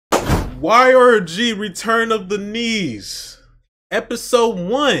YOURRAGE Return of the Knees. Episode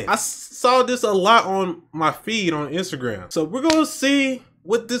 1. I saw this a lot on my feed on Instagram. So we're gonna see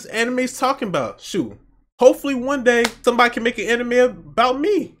what this anime's talking about. Shoot. Hopefully one day somebody can make an anime about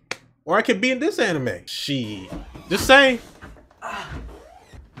me. Or I can be in this anime. She. Just saying.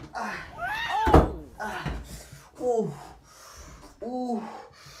 Ooh,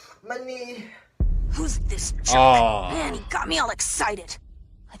 my knee. Who's this jerk? Man, he got me all excited.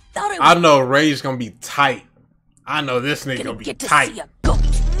 I know Rage gonna be tight. I know this nigga gonna be tight. See a goat.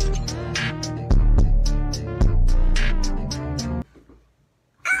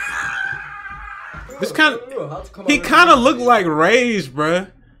 This he kind of looked like Rage, bruh.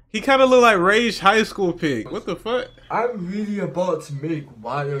 He kind of looked like Rage high school pig. What the fuck? I'm really about to make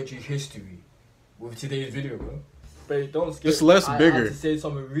YOURRAGE history with today's video, bro. But don't skip. Just less bigger. I have to say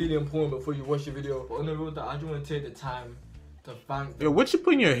something really important before you watch the video. But on the road, I just want to take the time to thank them. Yo, what you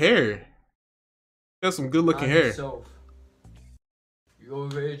put in your hair? You got some good looking hair.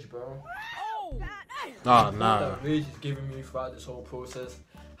 YOURRAGE, bro. Oh, nah. That Rage is giving me throughout this whole process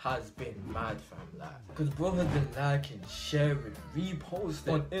has been mad, fam. Like, because bro has been liking, sharing,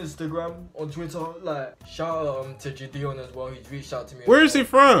 reposting on Instagram, on Twitter. Like, shout out to Gideon as well. He's reached out to me. Where is he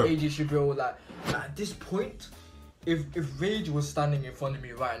from? AJ bro. Like at this point, if Rage was standing in front of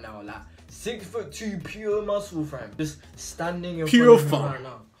me right now, like 6'2" pure muscle, fam, just standing in front of me right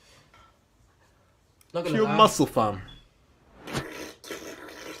now. Not gonna Pure lie. muscle, fam.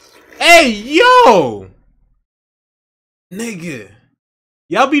 Hey, yo! Nigga.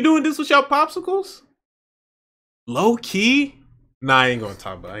 Y'all be doing this with y'all popsicles? Low key? Nah, I ain't gonna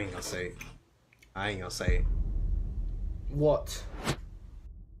talk about it. I ain't gonna say it. I ain't gonna say it. What?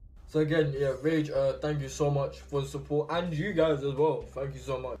 So again, yeah, Rage, thank you so much for the support. And you guys as well. Thank you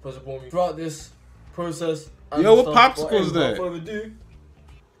so much for supporting me throughout this process. Yo, what popsicles that? Without further ado,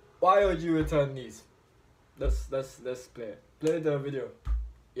 YOURRAGE Return These. Let's play it. Play the video.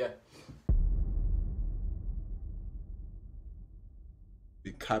 Yeah.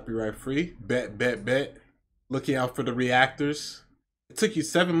 Be copyright free. Bet. Looking out for the reactors. It took you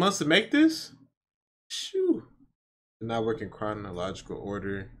 7 months to make this? Shoo. Did not work in chronological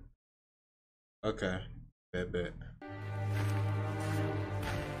order. Okay. Bet.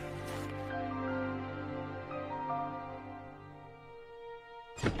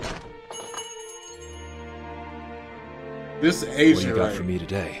 This Asian, what you got for me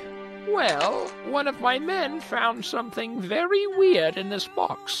today? Well, one of my men found something very weird in this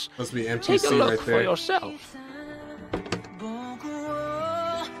box. Must be MTC Take a look right there. for yourself.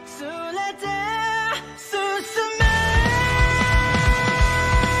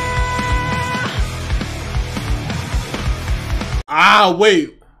 Ah,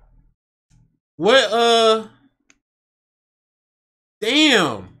 wait. What,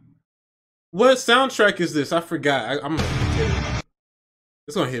 damn. What soundtrack is this? I forgot. I'm gonna get it.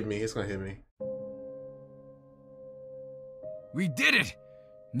 It's gonna hit me. It's gonna hit me. We did it!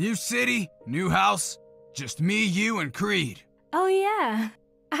 New city, new house, just me, you, and Creed. Oh yeah,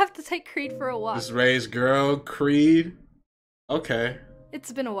 I have to take Creed for a walk. This Rage girl, Creed. Okay.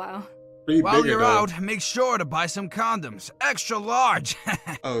 It's been a while. Pretty While bigger, you're though. out, make sure to buy some condoms. Extra large.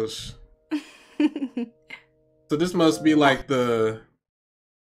 Oh, so this must be like the...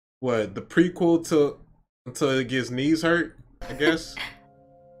 What? The prequel to... Until it gets knees hurt, I guess?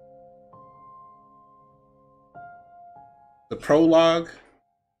 The prologue?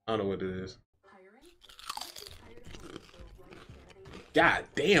 I don't know what it is. God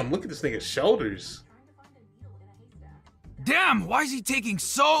damn, look at this nigga's shoulders. Damn, why is he taking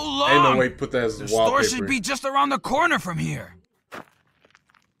so long? Ain't no way to put that as the wallpaper. store should be just around the corner from here.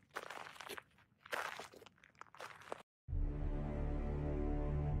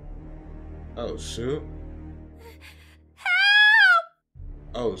 Oh shoot. Help!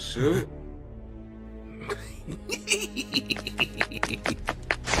 Oh shoot.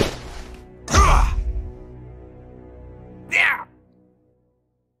 Yeah.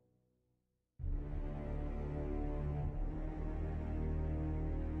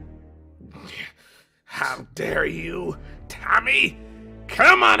 How dare you, Tommy?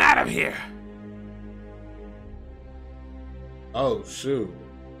 Come on out of here! Oh shoot.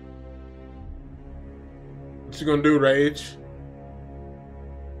 What you gonna do, Rage?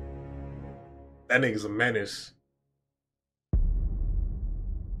 That nigga's a menace.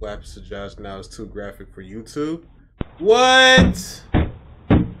 What happens to Josh now is too graphic for YouTube? What?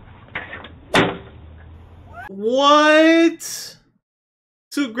 What?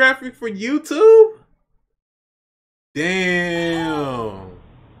 Too graphic for YouTube? Damn.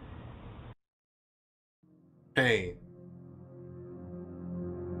 Pain.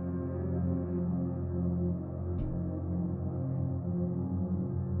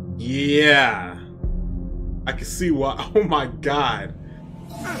 Yeah. I can see why. Oh my god.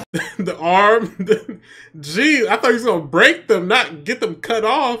 The arm. Gee, I thought he was gonna break them, not get them cut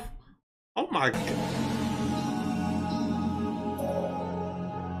off. Oh my god.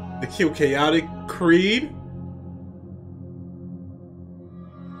 The Kill Chaotic Creed.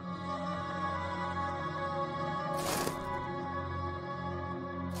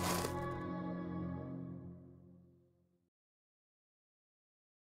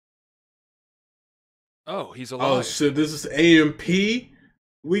 Oh, he's alive. Oh shit, this is AMP.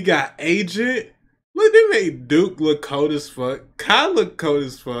 We got Agent. Look, they made Duke look cold as fuck. Kyle look cold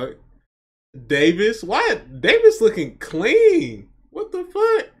as fuck. Davis. Why? Davis looking clean. What the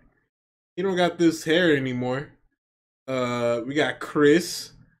fuck? He don't got this hair anymore. We got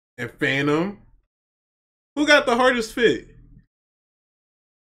Chris and Phantom. Who got the hardest fit?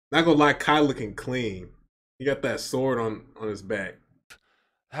 Not gonna lie, Kyle looking clean. He got that sword on his back.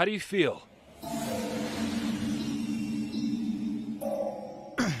 How do you feel?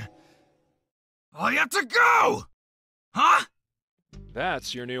 Oh, you have to go! Huh?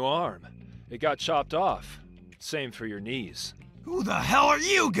 That's your new arm. It got chopped off. Same for your knees. Who the hell are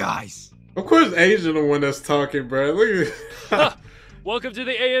you guys? Of course, Agent the one that's talking, bro. Look at Welcome to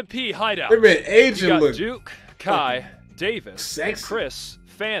the AMP hideout. Hey man, You Agent got look Duke, Kai, Davis, sexy. Chris,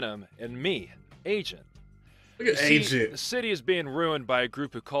 Phantom, and me, Agent. Look at You see, Agent. the city is being ruined by a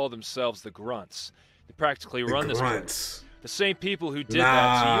group who call themselves the Grunts. They practically run this place. Grunts. The same people who did Nah.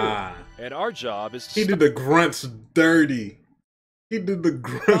 that to you. And our job is to He did the Grunts dirty. He did the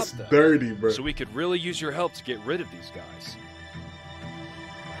Grunts Stop them. dirty, bro. So we could really use your help to get rid of these guys.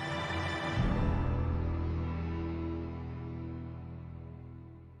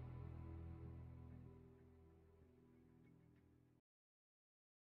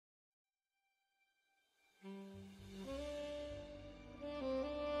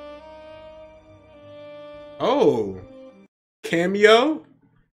 Oh, cameo.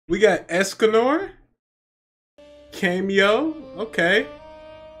 We got Escanor. Cameo. Okay.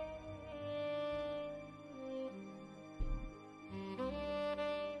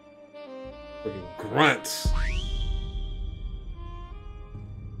 Fucking Grunts.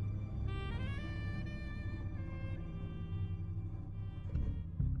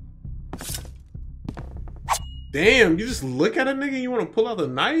 Damn, you just look at a nigga and you want to pull out the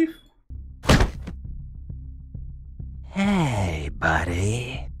knife? Hey,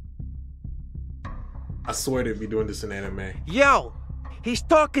 buddy. I swear they'd be doing this in anime. Yo, he's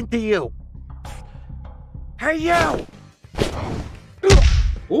talking to you. Hey, yo!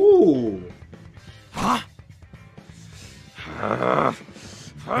 Ooh. Huh?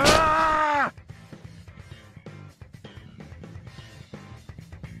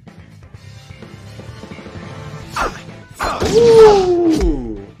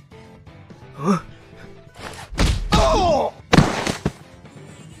 Ooh. Oh!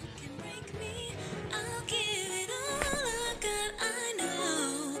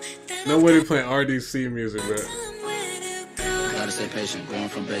 No way they playing RDC music, bro. Gotta stay patient, going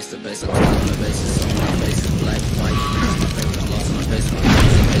from base to base. I'm on the basis, on my basis, black, white. My favorite, I'm lost in my face.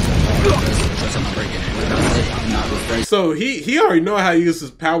 I'm breaking it. I'm not afraid. So he already know how to use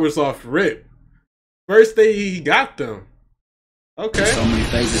his powers off rip. First day he got them. Okay. So many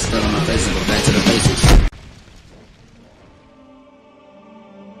phases, still on my face, and go back to the basics.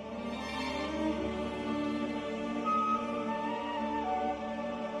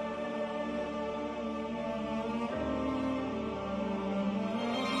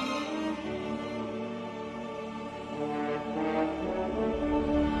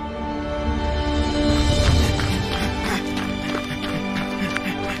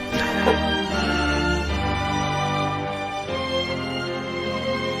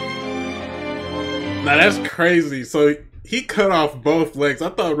 Now that's crazy. So he cut off both legs. I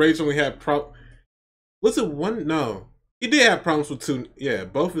thought Rage only had was it one? No. He did have problems with two. Yeah,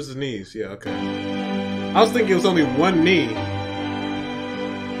 both his knees. Yeah, okay. I was thinking it was only one knee.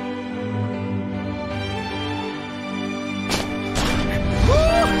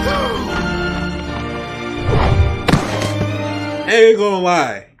 Ain't gonna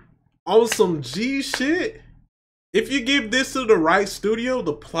lie. On some G shit, if you give this to the right studio,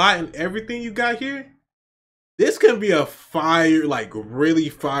 the plot and everything you got here, this can be a fire, like really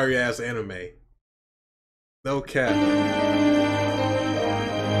fire ass anime. No cap.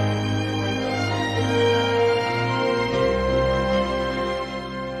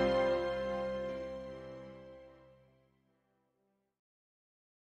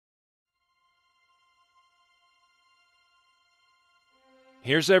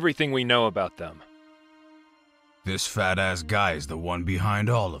 Here's everything we know about them. This fat-ass guy is the one behind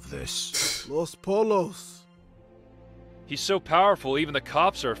all of this. Los Polos. He's so powerful, even the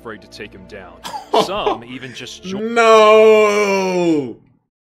cops are afraid to take him down. Some even just join. No!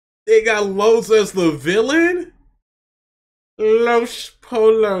 They got Los as the villain? Los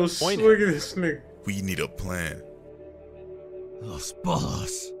Polos. Look at this nigga. We need a plan. Los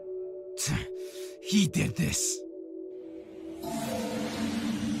Polos. He did this.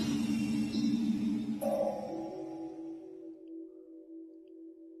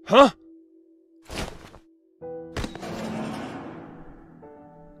 Huh?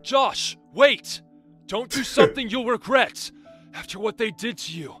 Josh, wait! Don't do something you'll regret. After what they did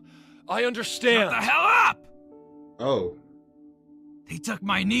to you, I understand. Shut the hell up! Oh. They took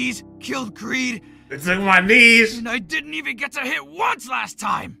my knees, killed Creed. They took my knees! And I didn't even get to hit once last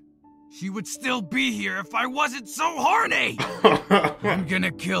time! She would still be here if I wasn't so horny! I'm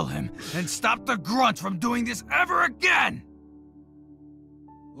gonna kill him and stop the grunt from doing this ever again!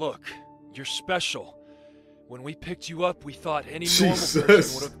 Look, you're special. When we picked you up, we thought any normal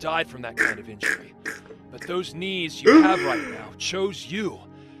person would have died from that kind of injury. But those knees you have right now chose you.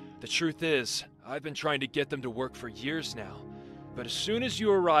 The truth is, I've been trying to get them to work for years now. But as soon as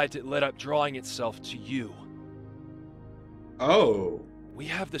you arrived, it led up drawing itself to you. Oh. We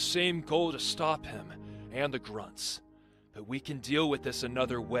have the same goal to stop him and the grunts. But we can deal with this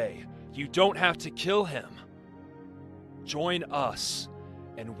another way. You don't have to kill him. Join us,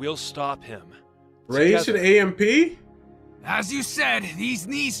 and we'll stop him. Rage and AMP? As you said, these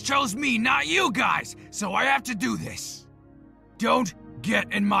knees chose me, not you guys, so I have to do this. Don't get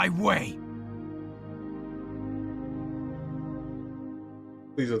in my way.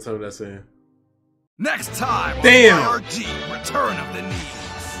 Please don't tell me that's in. Next time on Damn. YOURRAGE, Return of the Knees.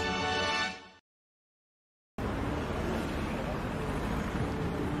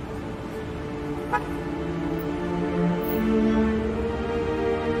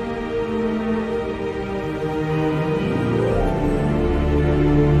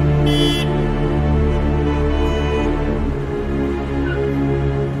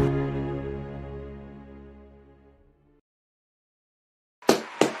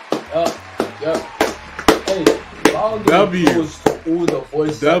 Hey, W. all the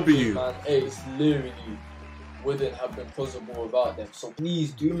voice W. actors, man. Hey, it's literally wouldn't have been possible without them. So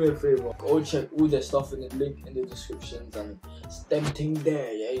please do me a favor, go check all their stuff in the link in the descriptions and it's them thing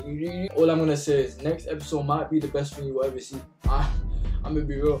there. Yeah, all I'm gonna say is next episode might be the best thing you will ever see. I'm gonna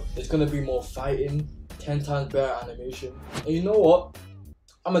be real. There's gonna be more fighting, 10 times better animation, and you know what?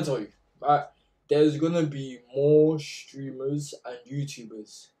 I'm gonna tell you, right? There's gonna be more streamers and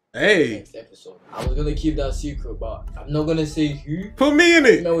YouTubers. Hey. Next episode. I was gonna keep that secret, but I'm not gonna say who. Put me in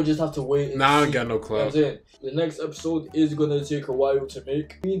it. No, we just have to wait. Nah, I ain't see. got no You know what clout. I'm saying? The next episode is gonna take a while to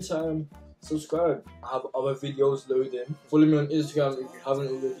make. Meantime, subscribe. I have other videos loading. Follow me on Instagram if you haven't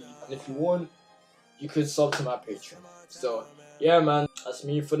already. And if you want, you can sub to my Patreon. So, yeah, man. That's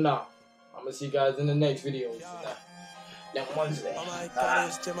me for now. I'm gonna see you guys in the next video. Next Wednesday.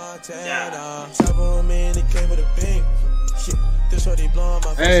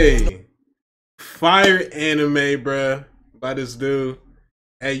 Hey, fire anime, bruh, by this dude.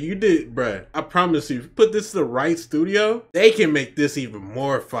 Hey, you did, bruh. I promise you, if you put this to the right studio, they can make this even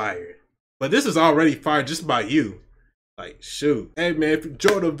more fire. But this is already fire just by you. Like, shoot. Hey, man, if you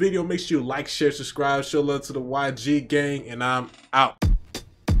enjoyed the video, make sure you like, share, subscribe, show love to the YG gang, and I'm out.